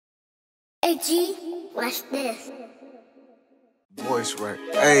Hey G, watch this. Voice right.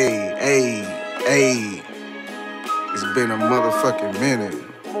 Hey. It's been a motherfucking minute,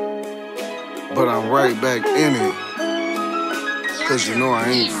 but I'm right back in it. Cause you know I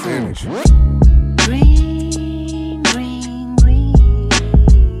ain't finished. Green, green, green.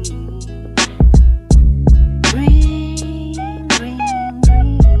 Green, green,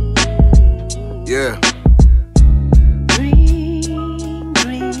 green. Yeah. Green,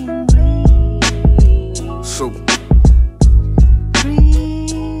 green, green. Supa.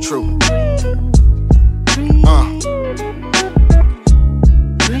 Green, True. green.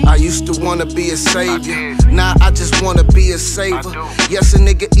 I used to wanna be a savior. Now I just wanna be a saver. Yes, a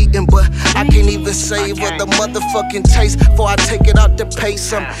nigga eating, but I can't even savor the motherfucking taste before I take it out to pay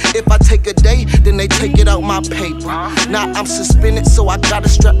some. If I take a day, then they take it out my paper. Now I'm suspended, so I gotta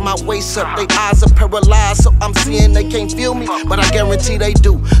strap my waist up. They eyes are paralyzed, so I'm seeing they can't feel me, but I guarantee they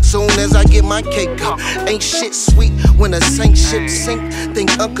do. Soon as I get my cake up, ain't shit sweet when a sink ship sink.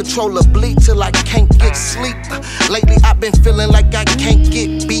 Think uncontrollably till I can't get sleep. Lately I've been feeling like I can't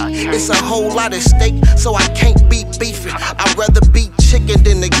get beat. It's a whole lot of steak, so I can't be beefing. I'd rather be chicken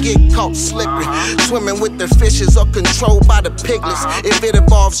than to get caught slipping. Swimming with the fishes or controlled by the piglets. If it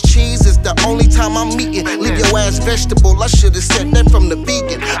involves cheese, it's the only time I'm eating. Leave your ass vegetable, I should've said that from the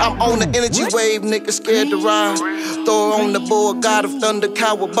beacon. I'm on the energy wave, nigga scared to ride. Throw on the board, God of thunder,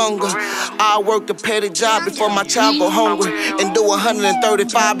 cowabunga. I work a petty job before my child go hungry, and do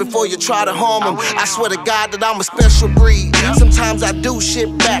 135 before you try to harm him. I swear to God that I'm a special breed. Sometimes I do shit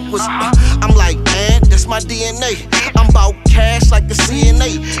backwards. I'm like, man, that's my DNA. I'm about cash like a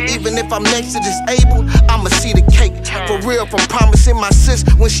CNA. Even if I'm next to disabled, I'ma see the cake. For real, from promising my sis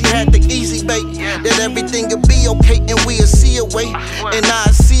when she had the easy bake that everything will be okay and we'll see a way. And I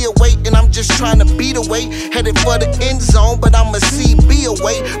see a way, and I'm just trying to beat away. Headed for the end zone, but I'ma see B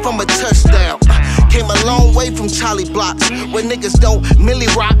away from a touchdown. Came a long way from Charlie blocks, where niggas don't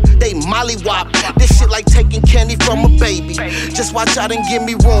milli rock, they molly wop. This shit like taking candy from a baby. Just watch out and give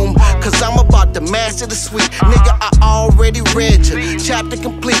me room, cause I'm about to master the sweet. Nigga, I already read you, chapter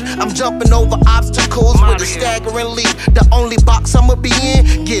complete. I'm jumping over obstacles with a staggering leap. The only box I'ma be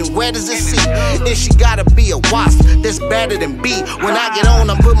in, getting wet as a seat. And she gotta be a wasp that's better than B. When I get on,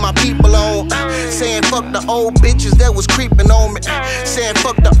 I'm putting my people on. Saying fuck the old bitches that was creeping on me. Saying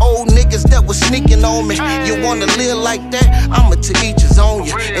fuck the old niggas that was sneaking on me. You wanna live like that? I'ma to each his own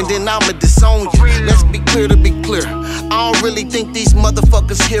you, and then I'ma disown you. Let's be clear to be clear. I don't really think these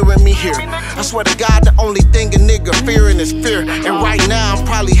motherfuckers hearing me here. I swear to God, the only thing a nigga fearing is fear. And right now, I'm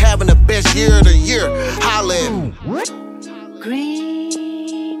probably having the best year of the year. Holla at me.